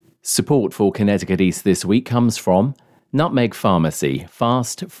Support for Connecticut East this week comes from Nutmeg Pharmacy,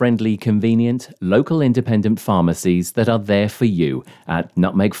 fast, friendly, convenient, local independent pharmacies that are there for you at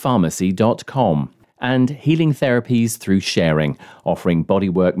nutmegpharmacy.com. And Healing Therapies Through Sharing, offering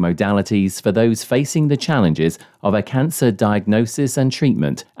bodywork modalities for those facing the challenges of a cancer diagnosis and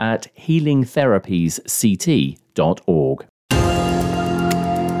treatment at healingtherapiesct.org.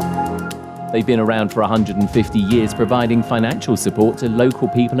 They've been around for 150 years, providing financial support to local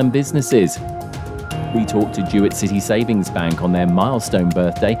people and businesses. We talked to Jewett City Savings Bank on their milestone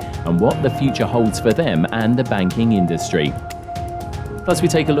birthday and what the future holds for them and the banking industry. Plus, we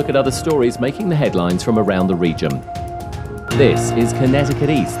take a look at other stories making the headlines from around the region. This is Connecticut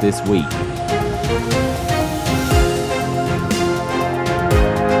East This Week.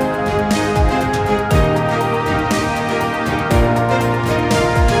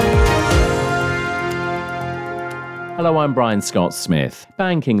 Hello, I'm Brian Scott Smith.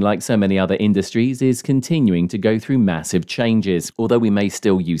 Banking, like so many other industries, is continuing to go through massive changes. Although we may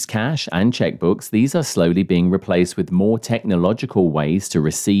still use cash and checkbooks, these are slowly being replaced with more technological ways to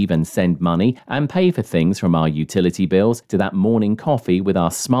receive and send money and pay for things, from our utility bills to that morning coffee with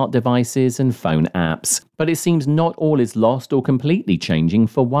our smart devices and phone apps. But it seems not all is lost or completely changing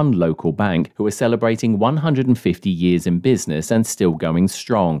for one local bank who is celebrating 150 years in business and still going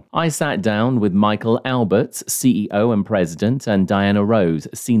strong. I sat down with Michael Alberts, CEO and President, and Diana Rose,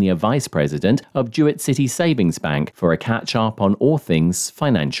 Senior Vice President of Jewett City Savings Bank, for a catch-up on all things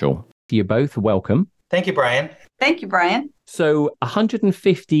financial. You're both welcome. Thank you, Brian. Thank you, Brian. So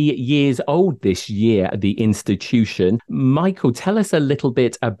 150 years old this year, the institution. Michael, tell us a little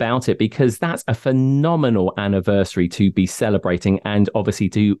bit about it, because that's a phenomenal anniversary to be celebrating and obviously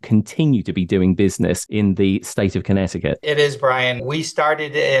to continue to be doing business in the state of Connecticut. It is, Brian. We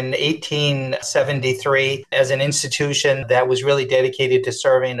started in 1873 as an institution that was really dedicated to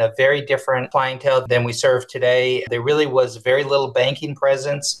serving a very different clientele than we serve today. There really was very little banking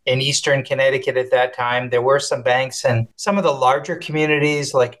presence in Eastern Connecticut at that time. There were some banks and some of the larger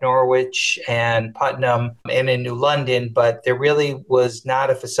communities like Norwich and Putnam and in New London, but there really was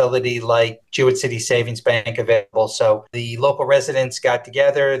not a facility like Jewett City Savings Bank available. So the local residents got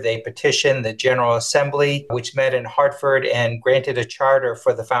together, they petitioned the General Assembly, which met in Hartford, and granted a charter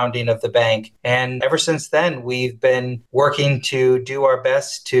for the founding of the bank. And ever since then, we've been working to do our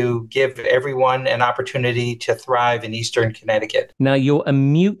best to give everyone an opportunity to thrive in Eastern Connecticut. Now, you're a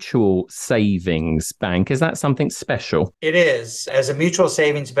mutual savings bank. Is that something special? It is. As a mutual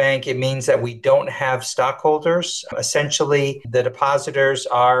savings bank, it means that we don't have stockholders. Essentially, the depositors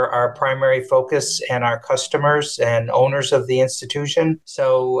are our primary focus and our customers and owners of the institution.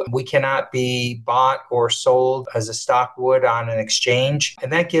 So we cannot be bought or sold as a stock would on an exchange.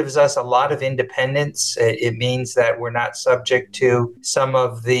 And that gives us a lot of independence. It means that we're not subject to some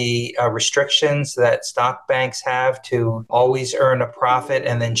of the restrictions that stock banks have to always earn a profit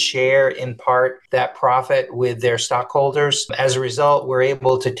and then share in part that profit with their stockholders. As a result, we're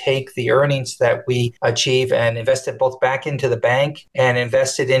able to take the earnings that we achieve and invest it both back into the bank and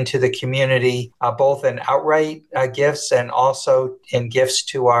invest it into the community, both in outright gifts and also in gifts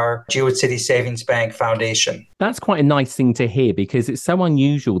to our Jewett City Savings Bank Foundation. That's quite a nice thing to hear, because it's so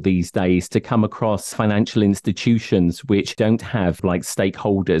unusual these days to come across financial institutions which don't have like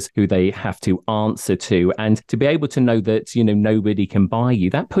stakeholders who they have to answer to, and to be able to know that, you know, nobody can buy you.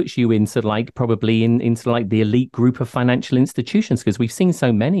 That puts you into like probably into like the elite group of financial institutions, because we've seen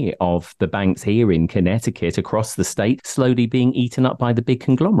so many of the banks here in Connecticut across the state slowly being eaten up by the big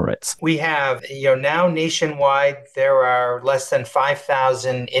conglomerates. We have, now nationwide, there are less than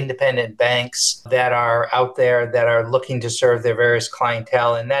 5,000 independent banks that are out there that are looking to serve their various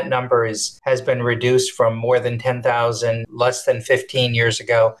clientele. And that number has been reduced from more than 10,000 less than 15 years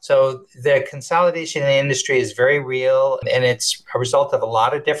ago. So the consolidation in the industry is very real, and it's a result of a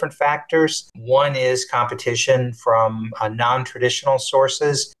lot of different factors. One is competition from non-traditional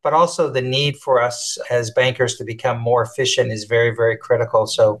sources, but also the need for us as bankers to become more efficient is very, very critical.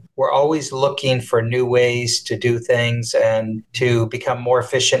 So we're always looking for new ways to do things and to become more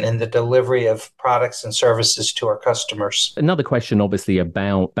efficient in the delivery of products and services to our customers. Another question, obviously,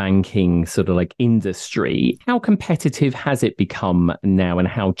 about banking sort of like industry. How competitive has it become now, and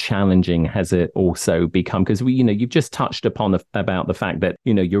how challenging has it also become? Because you've just touched upon about the fact that,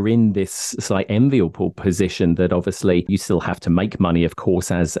 you're in this slight enviable position that obviously obviously you still have to make money, of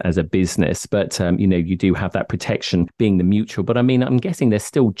course, as a business, but you do have that protection being the mutual. But I mean, I'm guessing there's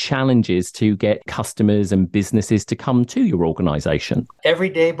still challenges to get customers and businesses to come to your organization. Every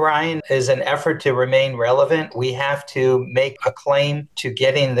day, Brian, is an effort to remain relevant. We have to make a claim to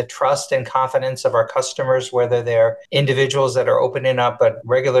getting the trust and confidence of our customers, whether they're individuals that are opening up a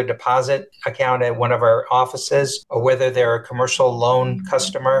regular deposit account at one of our offices, or whether they're a commercial loan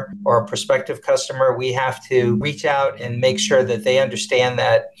customer or a prospective customer. We have to reach out and make sure that they understand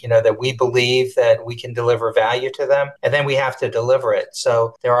that, that we believe that we can deliver value to them, and then we have to deliver it.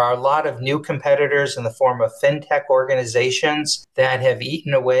 So there are a lot of new competitors in the form of fintech organizations that have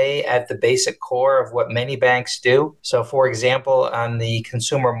eaten away at the basic core of what many banks do. So for example, on the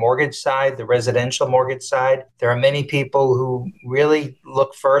consumer mortgage side, the residential mortgage side, there are many people who really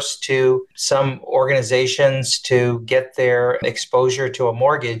look first to some organizations to get their exposure to a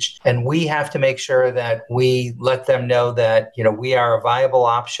mortgage. And we have to make sure that we let them know that, we are a viable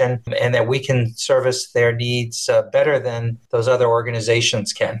option and that we can service their needs better than those other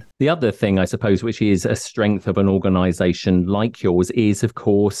organizations can. The other thing, I suppose, which is a strength of an organization like yours is, of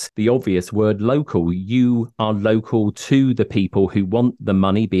course, the obvious word local. You are local to the people who want the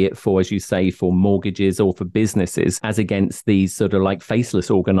money, be it for, as you say, for mortgages or for businesses, as against these sort of like faceless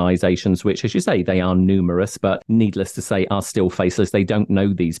organizations, which, as you say, they are numerous, but needless to say, are still faceless. They don't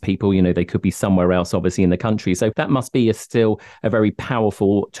know these people. They could be somewhere else, obviously, in the country. So that must be still a very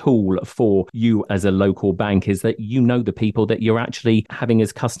powerful tool for you as a local bank, is that you know the people that you're actually having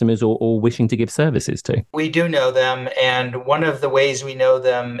as customers or wishing to give services to. We do know them. And one of the ways we know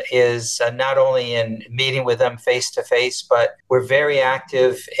them is not only in meeting with them face to face, but we're very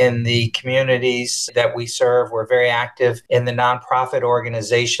active in the communities that we serve. We're very active in the nonprofit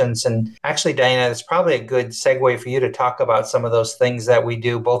organizations. And actually, Diana, it's probably a good segue for you to talk about some of those things that we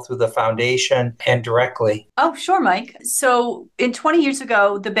do, both through the foundation and directly. Oh, sure, Mike. So 20 years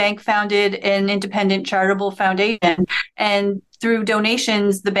ago, the bank founded an independent charitable foundation, and through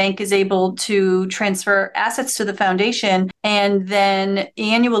donations, the bank is able to transfer assets to the foundation. And then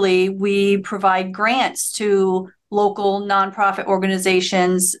annually, we provide grants to local nonprofit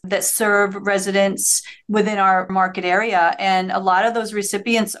organizations that serve residents within our market area. And a lot of those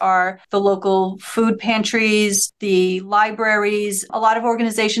recipients are the local food pantries, the libraries, a lot of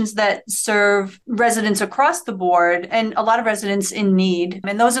organizations that serve residents across the board, and a lot of residents in need.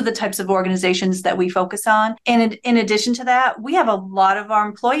 And those are the types of organizations that we focus on. And in addition to that, we have a lot of our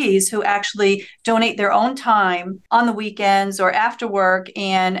employees who actually donate their own time on the weekends or after work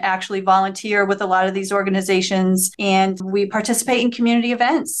and actually volunteer with a lot of these organizations. And we participate in community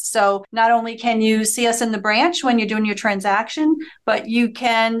events. So not only can you see us in the branch when you're doing your transaction, but you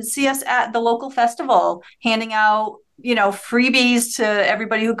can see us at the local festival handing out freebies to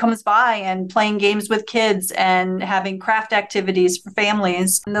everybody who comes by and playing games with kids and having craft activities for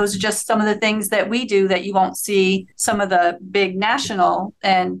families. And those are just some of the things that we do that you won't see some of the big national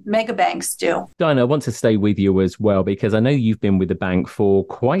and mega banks do. Diana, I want to stay with you as well, because I know you've been with the bank for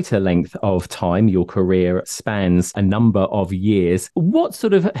quite a length of time. Your career spans a number of years. What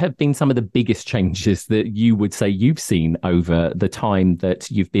sort of have been some of the biggest changes that you would say you've seen over the time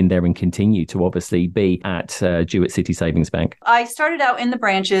that you've been there and continue to obviously be at Jewett City Savings Bank? I started out in the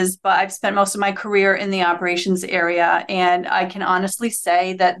branches, but I've spent most of my career in the operations area. And I can honestly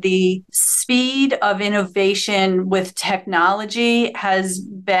say that the speed of innovation with technology has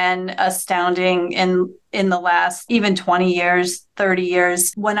been astounding in the last even 20 years, 30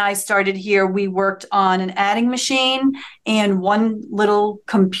 years. When I started here, we worked on an adding machine and one little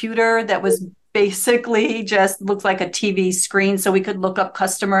computer that was basically just looked like a TV screen so we could look up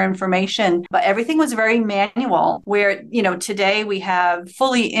customer information. But everything was very manual, where, today we have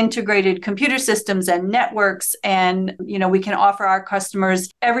fully integrated computer systems and networks, and, we can offer our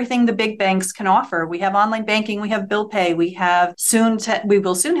customers everything the big banks can offer. We have online banking, we have bill pay, we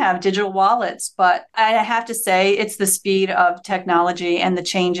will soon have digital wallets. But I have to say, it's the speed of technology and the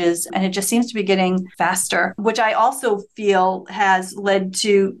changes, and it just seems to be getting faster, which I also feel has led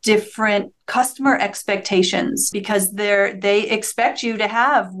to different customer expectations, because they expect you to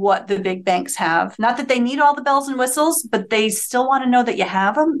have what the big banks have. Not that they need all the bells and whistles, but they still want to know that you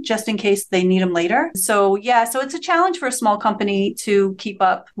have them just in case they need them later. So it's a challenge for a small company to keep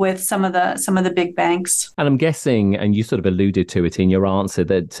up with some of the big banks. And I'm guessing, and you sort of alluded to it in your answer,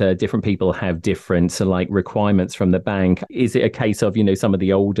 that different people have different requirements from the bank. Is it a case of, some of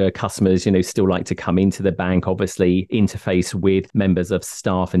the older customers, still like to come into the bank, obviously interface with members of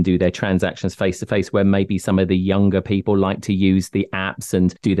staff and do their transactions transactions face to face, where maybe some of the younger people like to use the apps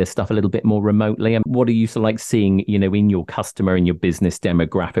and do their stuff a little bit more remotely? And what are you sort of like seeing, in your customer and your business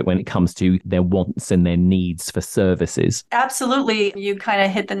demographic when it comes to their wants and their needs for services? Absolutely. You kind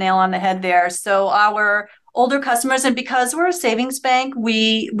of hit the nail on the head there. So our older customers, and because we're a savings bank,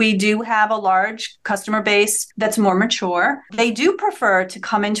 we do have a large customer base that's more mature. They do prefer to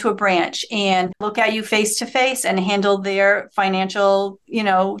come into a branch and look at you face to face and handle their financial,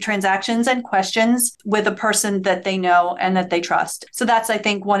 transactions and questions with a person that they know and that they trust. So that's, I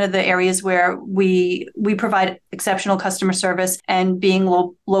think, one of the areas where we provide exceptional customer service, and being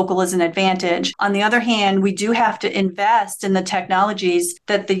local is an advantage. On the other hand, we do have to invest in the technologies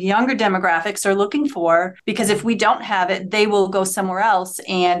that the younger demographics are looking for, because if we don't have it, they will go somewhere else,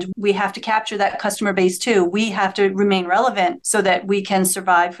 and we have to capture that customer base too. We have to remain relevant so that we can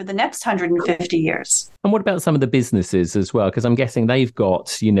survive for the next 150 years. And what about some of the businesses as well? Because I'm guessing they've got,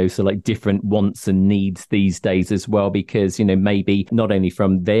 so like different wants and needs these days as well, because, maybe not only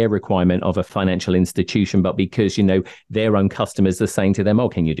from their requirement of a financial institution, but because, their own customers are saying to them, oh,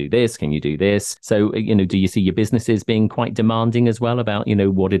 can you do this? Can you do this? So, do you see your businesses being quite demanding as well about,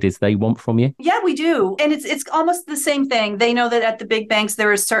 what it is they want from you? Yeah, we do. And it's almost the same thing. They know that at the big banks,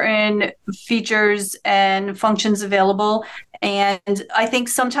 there are certain features and functions available. And I think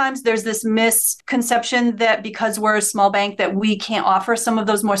sometimes there's this misconception that because we're a small bank that we can't offer some of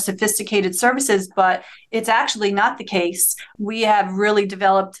those more sophisticated services, but it's actually not the case. We have really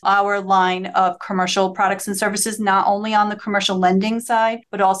developed our line of commercial products and services, not only on the commercial lending side,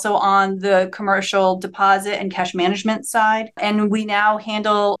 but also on the commercial deposit and cash management side. And we now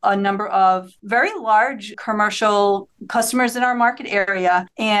handle a number of very large commercial customers in our market area.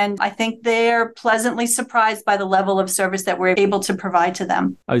 And I think they're pleasantly surprised by the level of service that we're able to provide to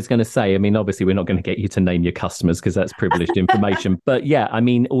them. I was going to say, obviously we're not going to get you to name your customers because that's privileged information. But yeah,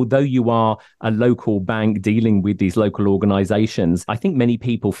 although you are a local bank dealing with these local organizations, I think many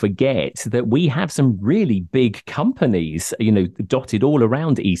people forget that we have some really big companies, dotted all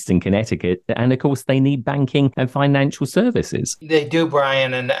around Eastern Connecticut. And of course, they need banking and financial services. They do,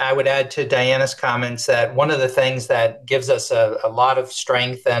 Brian. And I would add to Diana's comments that one of the things that gives us a lot of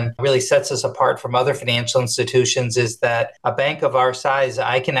strength and really sets us apart from other financial institutions is that a bank of our size,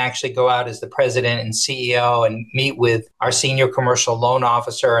 I can actually go out as the president and CEO and meet with our senior commercial loan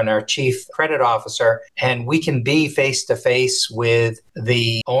officer and our chief credit officer, and we can be face to face with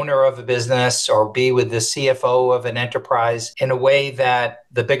the owner of a business or be with the CFO of an enterprise in a way that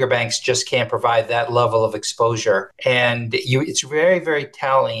the bigger banks just can't provide that level of exposure. And it's very, very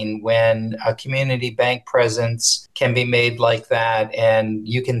telling when a community bank presence can be made like that. And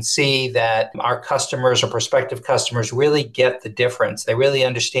you can see that our customers or prospective customers really get the difference. They really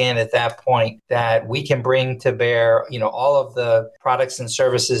understand at that point that we can bring to bear, all of the products and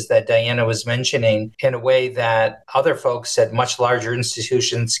services that Diana was mentioning in a way that other folks at much larger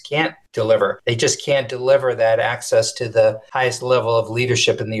institutions can't deliver. They just can't deliver that access to the highest level of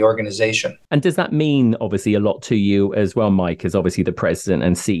leadership in the organization. And does that mean obviously a lot to you as well, Mike, as obviously the president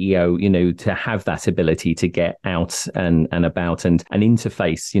and CEO, to have that ability to get out and about and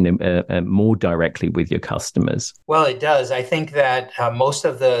interface, more directly with your customers? Well, it does. I think that most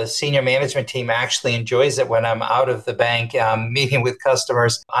of the senior management team actually enjoys it when I'm out of the bank meeting with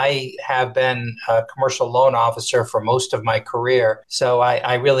customers. I have been a commercial loan officer for most of my career, so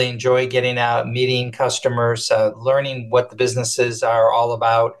I really enjoy getting out, meeting customers, learning what the businesses are all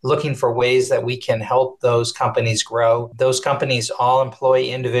about, looking for ways that we can help those companies grow. Those companies all employ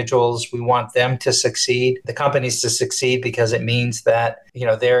individuals. We want them to succeed, the companies to succeed, because it means that,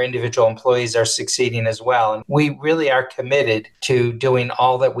 their individual employees are succeeding as well. And we really are committed to doing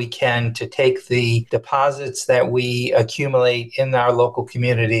all that we can to take the deposits that we accumulate in our local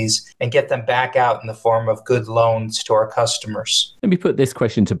communities and get them back out in the form of good loans to our customers. Let me put this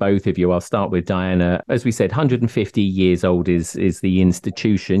question to both of you. I'll start with Diana. As we said, 150 years old is the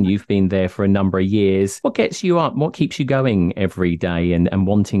institution. You've been there for a number of years. What gets you up? What keeps you going every day and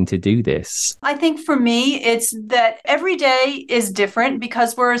wanting to do this? I think for me, it's that every day is different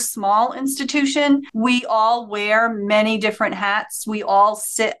because we're a small institution. We all wear many different hats. We all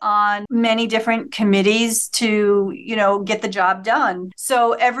sit on many different committees to, get the job done.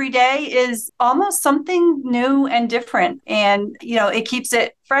 So every day is almost something new and different. And, it keeps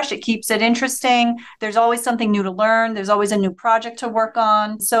it fresh. It keeps it interesting. There's always something new to learn. There's always a new project to work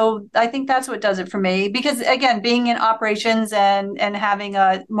on. So I think that's what does it for me. Because again, being in operations and having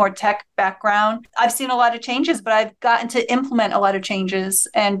a more tech background, I've seen a lot of changes, but I've gotten to implement a lot of changes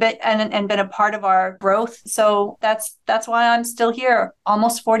and been a part of our growth. So that's why I'm still here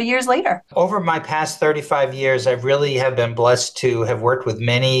almost 40 years later. Over my past 35 years, I really have been blessed to have worked with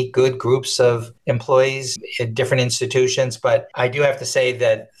many good groups of employees in different institutions. But I do have to say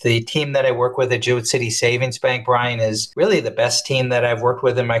that the team that I work with at Jewett City Savings Bank, Brian, is really the best team that I've worked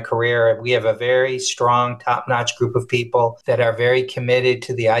with in my career. We have a very strong, top-notch group of people that are very committed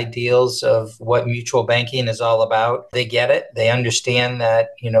to the ideals of what mutual banking is all about. They get it. They understand that,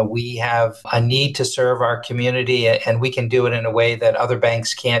 we have a need to serve our community and we can do it in a way that other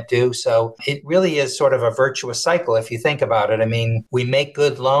banks can't do. So it really is sort of a virtuous cycle if you think about it. I mean, we make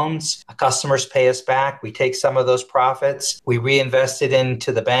good loans, customers pay us back, we take some of those profits, we reinvest it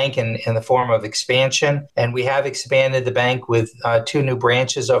into the bank in the form of expansion. And we have expanded the bank with 2 new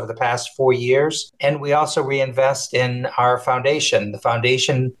branches over the past 4 years. And we also reinvest in our foundation. The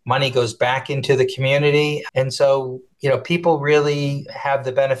foundation money goes back into the community. And so people really have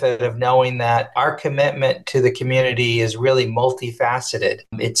the benefit of knowing that our commitment to the community is really multifaceted.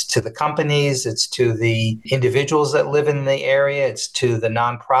 It's to the companies, it's to the individuals that live in the area, it's to the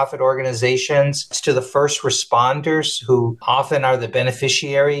nonprofit organizations, it's to the first responders who often are the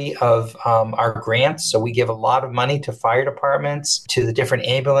beneficiary of our grants. So we give a lot of money to fire departments, to the different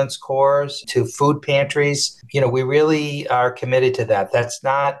ambulance corps, to food pantries. We really are committed to that. That's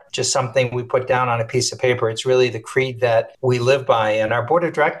not just something we put down on a piece of paper. It's really the creed that we live by. And our board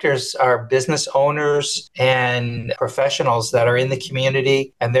of directors are business owners and professionals that are in the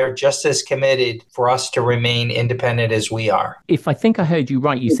community, and they're just as committed for us to remain independent as we are. If I think I heard you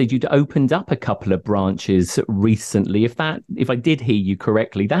right, you said you'd opened up a couple of branches recently. If I did hear you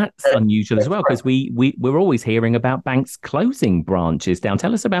correctly, that's unusual as well, because we're always hearing about banks closing branches down.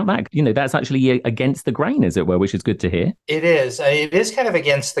 Tell us about that. That's actually against the grain, as it were, which is good to hear. It is. It is kind of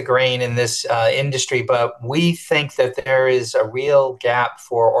against the grain in this industry, but we think that there is a real gap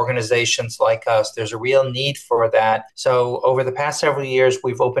for organizations like us. There's a real need for that. So over the past several years,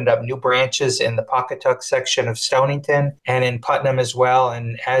 we've opened up new branches in the Pawcatuck section of Stonington and in Putnam as well.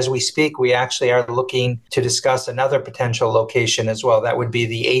 And as we speak, we actually are looking to discuss another potential location as well. That would be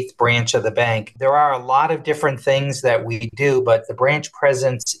the 8th branch of the bank. There are a lot of different things that we do, but the branch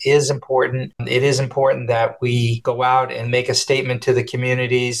presence is important. It is important that we go out and make a statement to the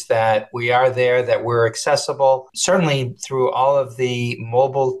communities that we are there, that we're accessible, certainly through all of the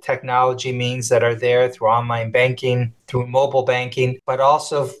mobile technology means that are there, through online banking, through mobile banking, but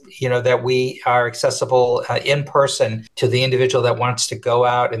also, that we are accessible in person to the individual that wants to go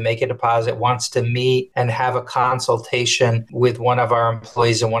out and make a deposit, wants to meet and have a consultation with one of our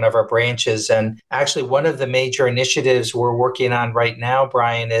employees in one of our branches. And actually, one of the major initiatives we're working on right now,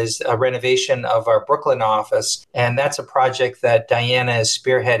 Brian, is a renovation of our Brooklyn office. And that's a project that Diana is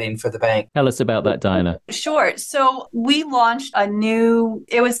spearheading for the bank. Tell us about that, Diana. Sure. So we launched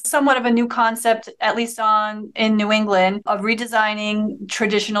it was somewhat of a new concept, at least in New England, of redesigning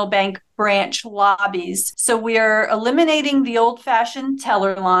traditional bank branch lobbies. So we're eliminating the old-fashioned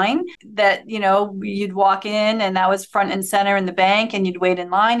teller line that, you'd walk in and that was front and center in the bank and you'd wait in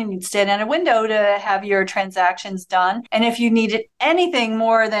line and you'd stand at a window to have your transactions done. And if you needed anything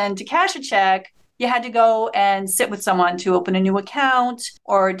more than to cash a check, you had to go and sit with someone to open a new account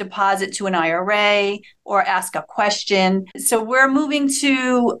or deposit to an IRA or ask a question. So we're moving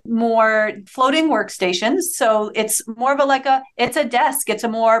to more floating workstations. So it's more of it's a desk. It's a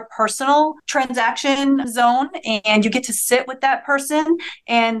more personal transaction zone, and you get to sit with that person,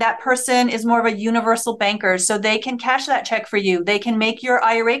 and that person is more of a universal banker. So they can cash that check for you. They can make your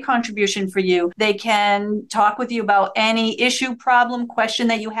IRA contribution for you. They can talk with you about any issue, problem, question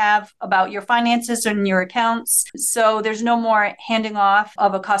that you have about your finances and your accounts. So there's no more handing off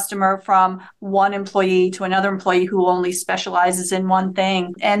of a customer from one employee to another employee who only specializes in one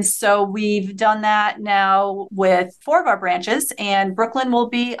thing. And so we've done that now with 4 of our branches, and Brooklyn will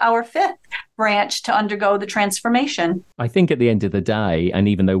be our 5th branch to undergo the transformation. I think at the end of the day, and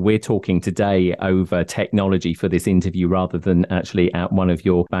even though we're talking today over technology for this interview rather than actually at one of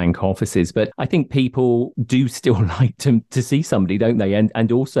your bank offices, but I think people do still like to see somebody, don't they?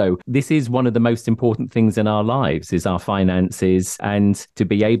 And also, this is one of the most important things in our lives, is our finances, and to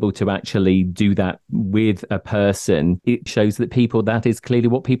be able to actually do that with a person, it shows that is clearly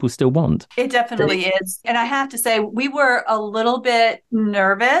what people still want. It definitely is. And I have to say, we were a little bit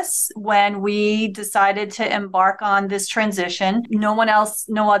nervous when we we decided to embark on this transition. No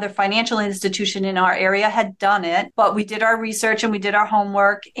other financial institution in our area had done it, but we did our research and we did our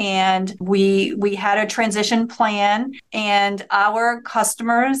homework, and we had a transition plan, and our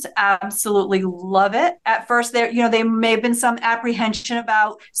customers absolutely love it. At first, there may have been some apprehension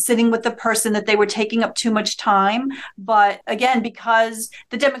about sitting with the person, that they were taking up too much time. But again, because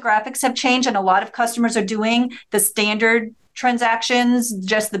the demographics have changed and a lot of customers are doing the standard transactions,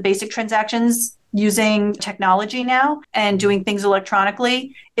 just the basic transactions, using technology now and doing things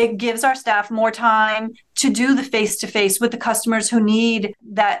electronically, it gives our staff more time to do the face-to-face with the customers who need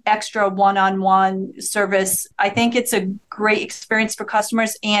that extra one-on-one service. I think it's a great experience for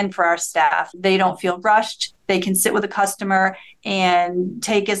customers and for our staff. They don't feel rushed. They can sit with a customer and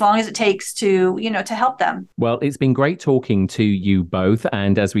take as long as it takes to help them. Well, it's been great talking to you both.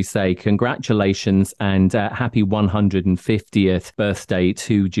 And as we say, congratulations and happy 150th birthday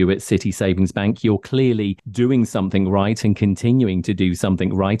to Jewett City Savings Bank. You're clearly doing something right and continuing to do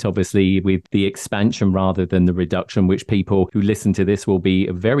something right, obviously, with the expansion rather than the reduction, which people who listen to this will be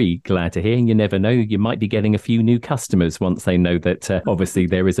very glad to hear. And you never know, you might be getting a few new customers once they know that obviously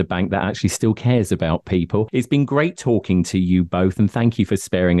there is a bank that actually still cares about people. It's been great talking to you both, and thank you for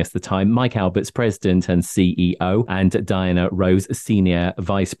sparing us the time. Mike Alberts, President and CEO, and Diana Rose, Senior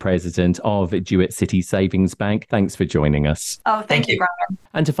Vice President of Jewett City Savings Bank. Thanks for joining us. Oh, thank you, Brian.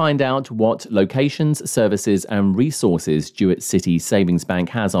 And to find out what locations, services and resources Jewett City Savings Bank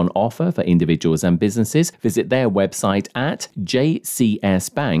has on offer for individuals and businesses, visit their website at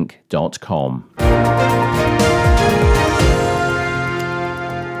jcsbank.com.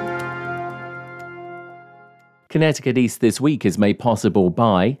 Connecticut East This Week is made possible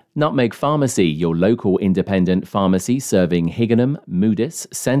by Nutmeg Pharmacy, your local independent pharmacy serving Higganum, Moodus,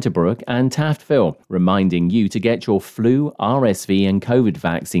 Centerbrook and Taftville, reminding you to get your flu, RSV and COVID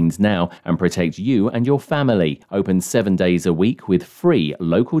vaccines now and protect you and your family. Open 7 days a week with free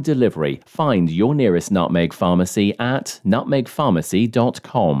local delivery. Find your nearest Nutmeg Pharmacy at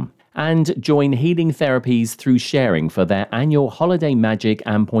nutmegpharmacy.com. And join Healing Therapies Through Sharing for their annual Holiday Magic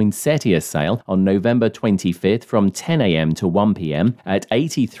and Poinsettia sale on November 25th from 10 a.m. to 1 p.m. at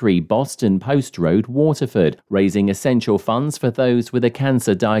 83 Boston Post Road, Waterford, raising essential funds for those with a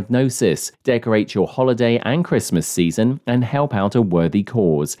cancer diagnosis. Decorate your holiday and Christmas season and help out a worthy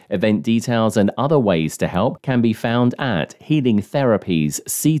cause. Event details and other ways to help can be found at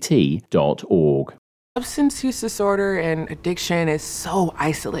healingtherapiesct.org. Substance use disorder and addiction is so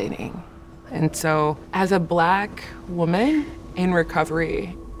isolating. And so, as a Black woman in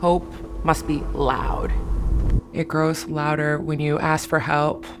recovery, hope must be loud. It grows louder when you ask for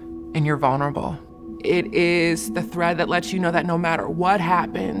help and you're vulnerable. It is the thread that lets you know that no matter what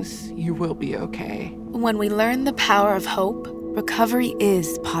happens, you will be okay. When we learn the power of hope, recovery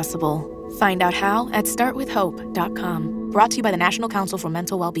is possible. Find out how at startwithhope.com. Brought to you by the National Council for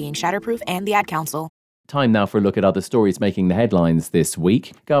Mental Wellbeing, Shatterproof, and the Ad Council. Time now for a look at other stories making the headlines this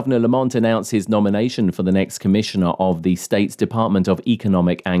week. Governor Lamont announced his nomination for the next commissioner of the state's Department of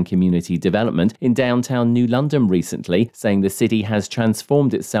Economic and Community Development in downtown New London recently, saying the city has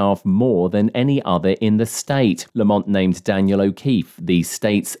transformed itself more than any other in the state. Lamont named Daniel O'Keefe, the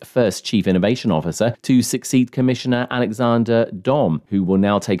state's first chief innovation officer, to succeed Commissioner Alexander Dom, who will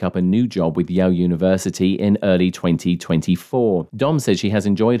now take up a new job with Yale University in early 2024. Dom says she has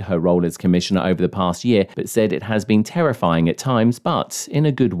enjoyed her role as commissioner over the past year, but said it has been terrifying at times, but in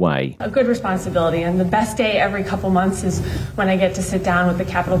a good way. A good responsibility, and the best day every couple months is when I get to sit down with the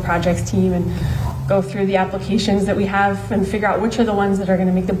capital projects team and go through the applications that we have and figure out which are the ones that are going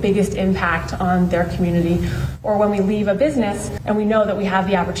to make the biggest impact on their community. Or when we leave a business and we know that we have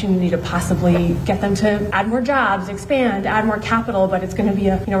the opportunity to possibly get them to add more jobs, expand, add more capital, but it's going to be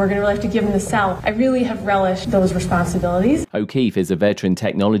we're going to really have to give them the sell. I really have relished those responsibilities. O'Keefe is a veteran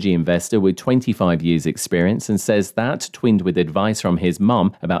technology investor with 25 years experience and says that, twinned with advice from his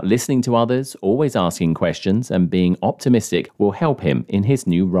mum about listening to others, always asking questions and being optimistic, will help him in his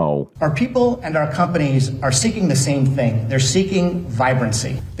new role. Our people and our companies are seeking the same thing. They're seeking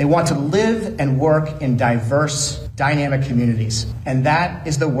vibrancy. They want to live and work in diverse, dynamic communities. And that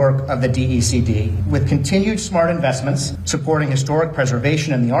is the work of the DECD, with continued smart investments supporting historic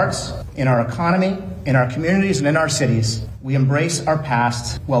preservation in the arts, in our economy, in our communities, and in our cities. We embrace our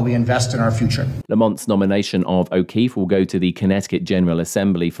past while we invest in our future. Lamont's nomination of O'Keefe will go to the Connecticut General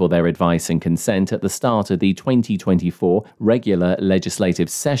Assembly for their advice and consent at the start of the 2024 regular legislative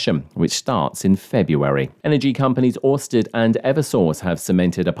session, which starts in February. Energy companies Ørsted and Eversource have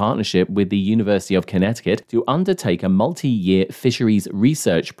cemented a partnership with the University of Connecticut to undertake a multi-year fisheries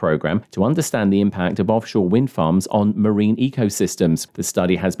research program to understand the impact of offshore wind farms on marine ecosystems. The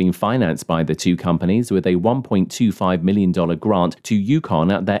study has been financed by the two companies with a $1.25 million grant to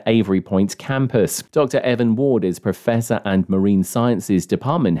UConn at their Avery Point campus. Dr. Evan Ward is Professor and Marine Sciences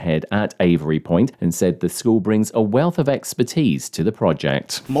Department Head at Avery Point and said the school brings a wealth of expertise to the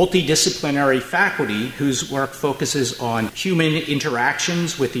project. Multidisciplinary faculty whose work focuses on human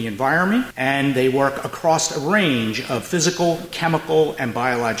interactions with the environment, and they work across a range of physical, chemical, and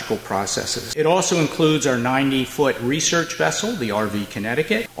biological processes. It also includes our 90-foot research vessel, the RV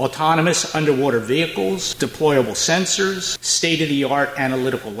Connecticut, autonomous underwater vehicles, deployable sensors, state-of-the-art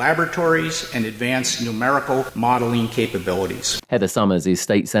analytical laboratories, and advanced numerical modeling capabilities. Heather Summers is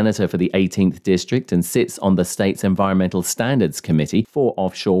state senator for the 18th District and sits on the state's Environmental Standards Committee for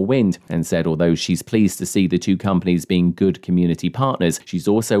offshore wind, and said although she's pleased to see the two companies being good community partners, she's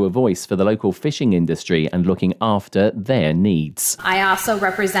also a voice for the local fishing industry and looking after their needs. I also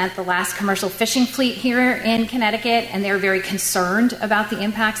represent the last commercial fishing fleet here in Connecticut, and they're very concerned about the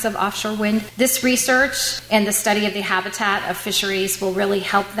impacts of offshore wind. This research and the study of the habitat of fisheries will really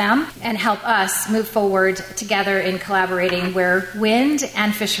help them and help us move forward together in collaborating where wind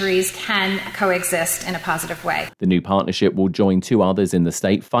and fisheries can coexist in a positive way. The new partnership will join two others in the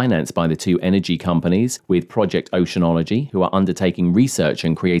state financed by the two energy companies, with Project Oceanology, who are undertaking research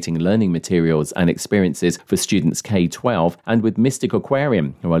and creating learning materials and experiences for students K-12, and with Mystic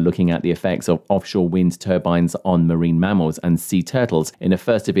Aquarium, who are looking at the effects of offshore wind turbines on marine mammals and sea turtles in a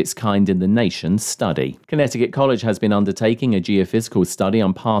first-of-its-kind-in-the-nation study. Connecticut College has been undertaking a geophysical study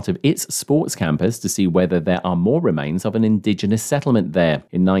on part of its sports campus to see whether there are more remains of an indigenous settlement there.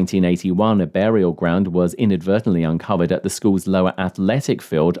 In 1981, a burial ground was inadvertently uncovered at the school's lower athletic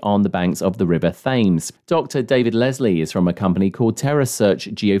field on the banks of the River Thames. Dr. David Leslie is from a company called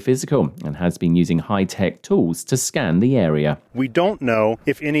TerraSearch Geophysical and has been using high-tech tools to scan the area. We don't know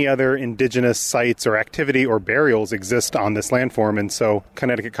if any other indigenous sites or activity or burials exist on this landform, and so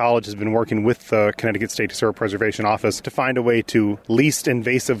Connecticut College has been working with the Connecticut State Historic Preservation Office to find a way to least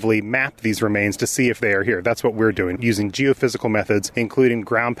invasively map these remains to see if they are here. That's what we're doing, using geophysical methods, including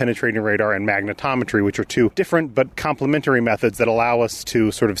ground-penetrating radar and magnetometry, which are two different but complementary methods that allow us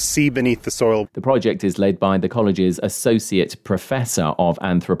to sort of see beneath the soil. The project is led by the college's Associate Professor of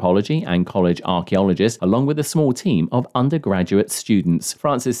Anthropology and college archaeologist, along with a small team of undergraduate students.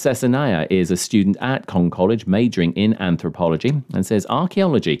 Francis Cesanaya is a student at Conn College majoring in anthropology and says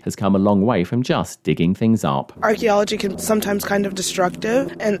archaeology has come a long way from just digging things up. Archaeology can sometimes kind of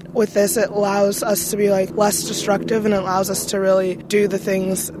destructive, and with this it allows us to be less destructive, and it allows us to really do the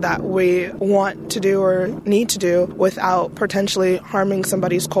things that we want to do or need to do without potentially harming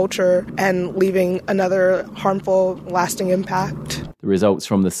somebody's culture and leaving another harmful, lasting impact. The results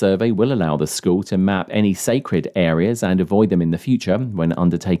from the survey will allow the school to map any sacred areas and avoid them in the future when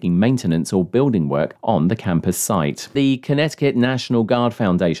undertaking maintenance or building work on the campus site. The Connecticut National Guard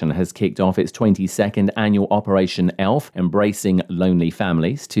Foundation has kicked off its 22nd annual Operation ELF, Embracing Lonely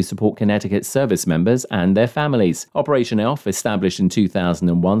Families, to support Connecticut service members and their families. Operation ELF, established in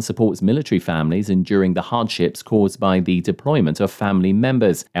 2001, supports military families enduring the hardships caused by the deployment of family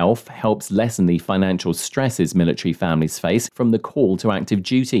members. ELF helps lessen the financial stresses military families face from the call to active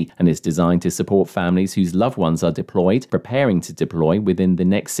duty and is designed to support families whose loved ones are deployed, preparing to deploy within the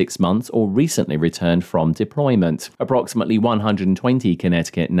next 6 months, or recently returned from deployment. Approximately 120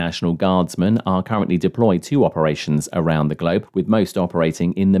 Connecticut National Guardsmen are currently deployed to operations around the globe, with most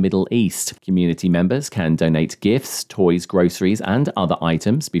operating in the Middle East. Community members can donate gifts, toys, groceries, and other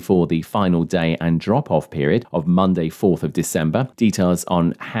items before the final day and drop-off period of Monday, 4th of December. Details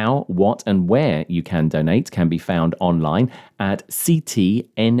on how, what, and where you can donate can be found online at ctngfi.org,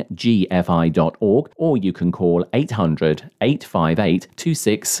 or you can call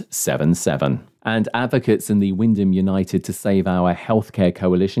 800-858-2677. And advocates in the Wyndham United to Save Our Healthcare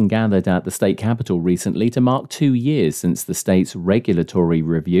Coalition gathered at the state capitol recently to mark 2 years since the state's regulatory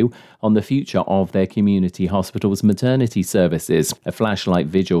review on the future of their community hospitals' maternity services. A flashlight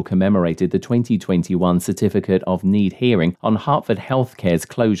vigil commemorated the 2021 Certificate of Need hearing on Hartford Healthcare's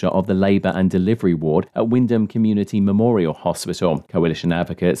closure of the labour and delivery ward at Wyndham Community Memorial Hospital. Coalition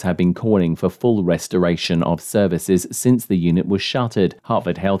advocates have been calling for full restoration of services since the unit was shuttered.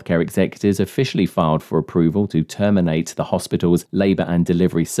 Hartford Healthcare executives officially initially filed for approval to terminate the hospital's labour and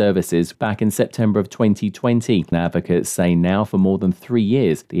delivery services back in September of 2020. Advocates say now for more than 3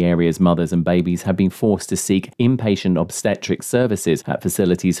 years, the area's mothers and babies have been forced to seek inpatient obstetric services at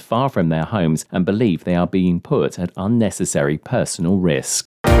facilities far from their homes and believe they are being put at unnecessary personal risk.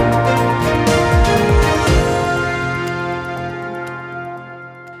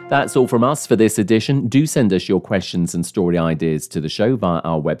 That's all from us for this edition. Do send us your questions and story ideas to the show via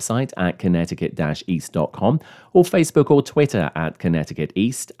our website at connecticut-east.com or Facebook or Twitter at Connecticut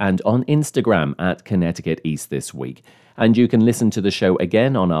East and on Instagram at Connecticut East This Week. And you can listen to the show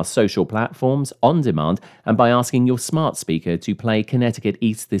again on our social platforms, on demand, and by asking your smart speaker to play Connecticut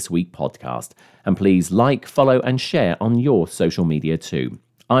East This Week podcast. And please like, follow, and share on your social media too.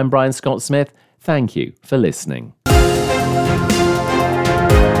 I'm Brian Scott Smith. Thank you for listening.